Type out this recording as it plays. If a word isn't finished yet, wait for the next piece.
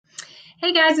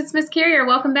Hey guys, it's Miss Carrier.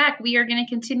 Welcome back. We are going to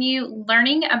continue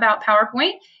learning about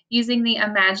PowerPoint using the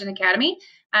Imagine Academy.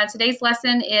 Today's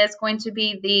lesson is going to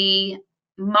be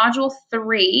the Module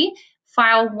 3,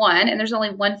 File 1, and there's only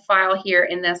one file here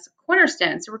in this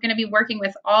cornerstone. So we're going to be working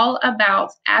with all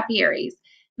about apiaries.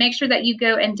 Make sure that you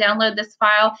go and download this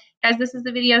file, as this is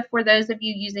a video for those of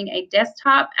you using a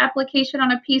desktop application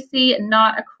on a PC,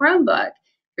 not a Chromebook. If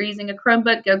you're using a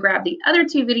Chromebook, go grab the other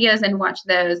two videos and watch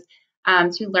those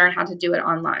to learn how to do it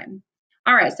online.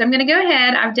 All right, so I'm going to go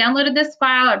ahead. I've downloaded this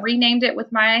file. I've renamed it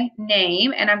with my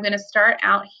name, and I'm going to start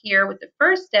out here with the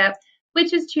first step,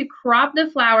 which is to crop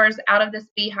the flowers out of this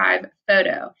beehive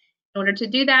photo. In order to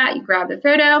do that, you grab the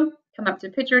photo, come up to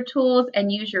Picture Tools,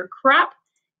 and use your Crop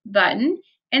button,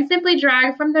 and simply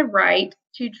drag from the right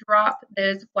to drop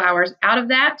those flowers out of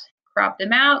that. Crop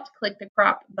them out, click the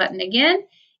Crop button again,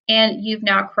 and you've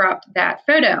now cropped that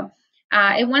photo.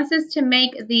 It wants us to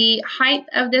make the height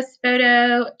of this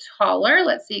photo taller.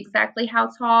 Let's see exactly how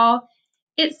tall.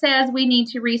 It says we need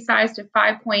to resize to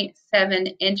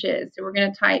 5.7 inches. So we're going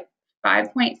to type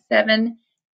 5.7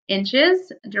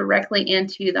 inches directly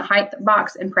into the height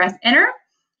box and press enter.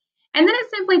 And then it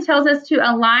simply tells us to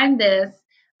align this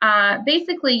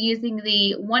basically using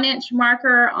the 1-inch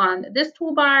marker on this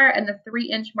toolbar and the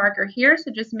 3-inch marker here.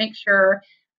 So just make sure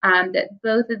that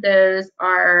both of those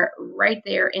are right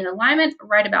there in alignment,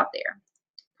 right about there.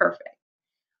 Perfect.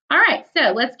 All right,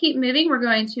 so let's keep moving. We're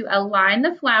going to align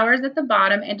the flowers at the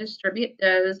bottom and distribute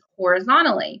those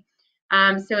horizontally.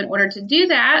 So in order to do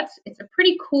that, it's a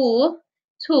pretty cool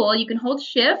tool. You can hold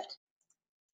Shift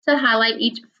to highlight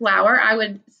each flower. I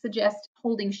would suggest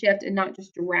holding Shift and not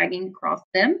just dragging across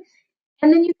them.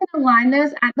 And then you can align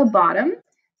those at the bottom.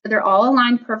 So they're all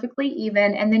aligned perfectly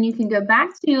even, and then you can go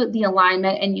back to the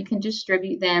alignment and you can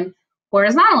distribute them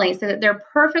horizontally so that they're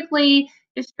perfectly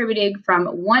distributed from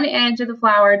one edge of the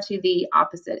flower to the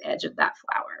opposite edge of that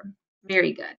flower.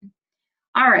 Very good.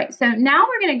 All right, so now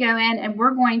we're going to go in and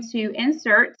we're going to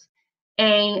insert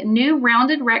a new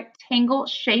rounded rectangle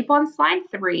shape on slide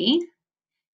 3.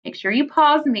 Make sure you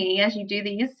pause me as you do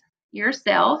these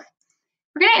yourself.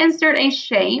 We're going to insert a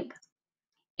shape.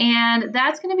 And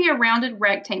that's going to be a rounded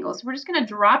rectangle. So we're just going to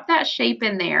drop that shape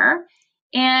in there.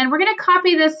 And we're going to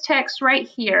copy this text right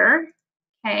here.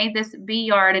 Okay, this bee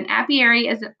yard. An apiary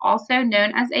is also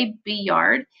known as a bee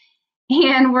yard.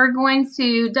 And we're going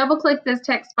to double click this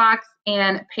text box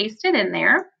and paste it in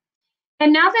there.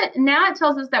 And now it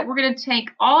tells us that we're going to take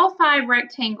all 5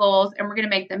 rectangles and we're going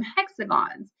to make them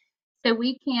hexagons. So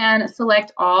we can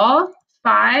select all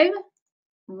 5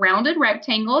 rounded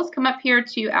rectangles, come up here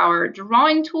to our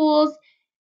drawing tools,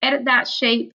 edit that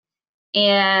shape,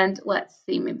 and let's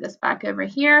see, move this back over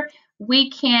here. We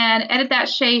can edit that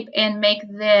shape and make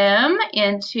them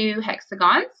into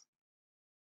hexagons.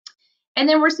 And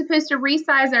then we're supposed to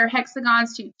resize our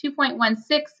hexagons to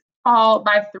 2.16 tall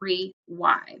by 3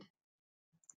 wide.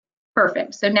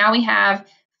 Perfect. So now we have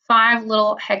 5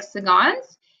 little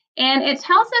hexagons. And it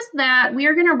tells us that we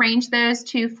are going to arrange those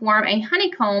to form a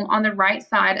honeycomb on the right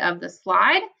side of the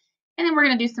slide. And then we're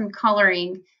going to do some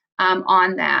coloring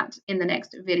on that in the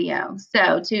next video.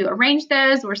 So to arrange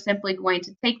those, we're simply going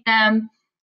to take them.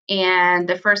 And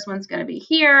the first one's going to be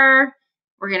here.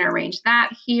 We're going to arrange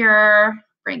that here.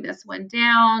 Bring this one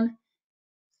down.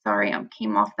 Sorry, I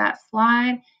came off that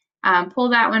slide. Pull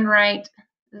that one right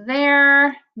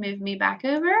there. Move me back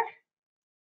over.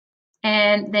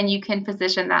 And then you can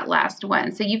position that last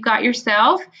one. So you've got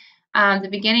yourself the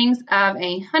beginnings of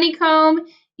a honeycomb.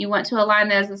 You want to align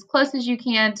those as close as you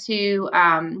can to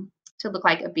look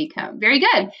like a bee comb. Very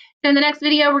good. So in the next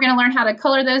video, we're going to learn how to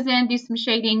color those in, do some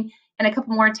shading, and a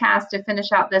couple more tasks to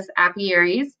finish out this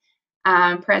apiaries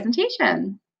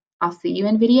presentation. I'll see you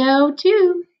in video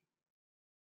 2.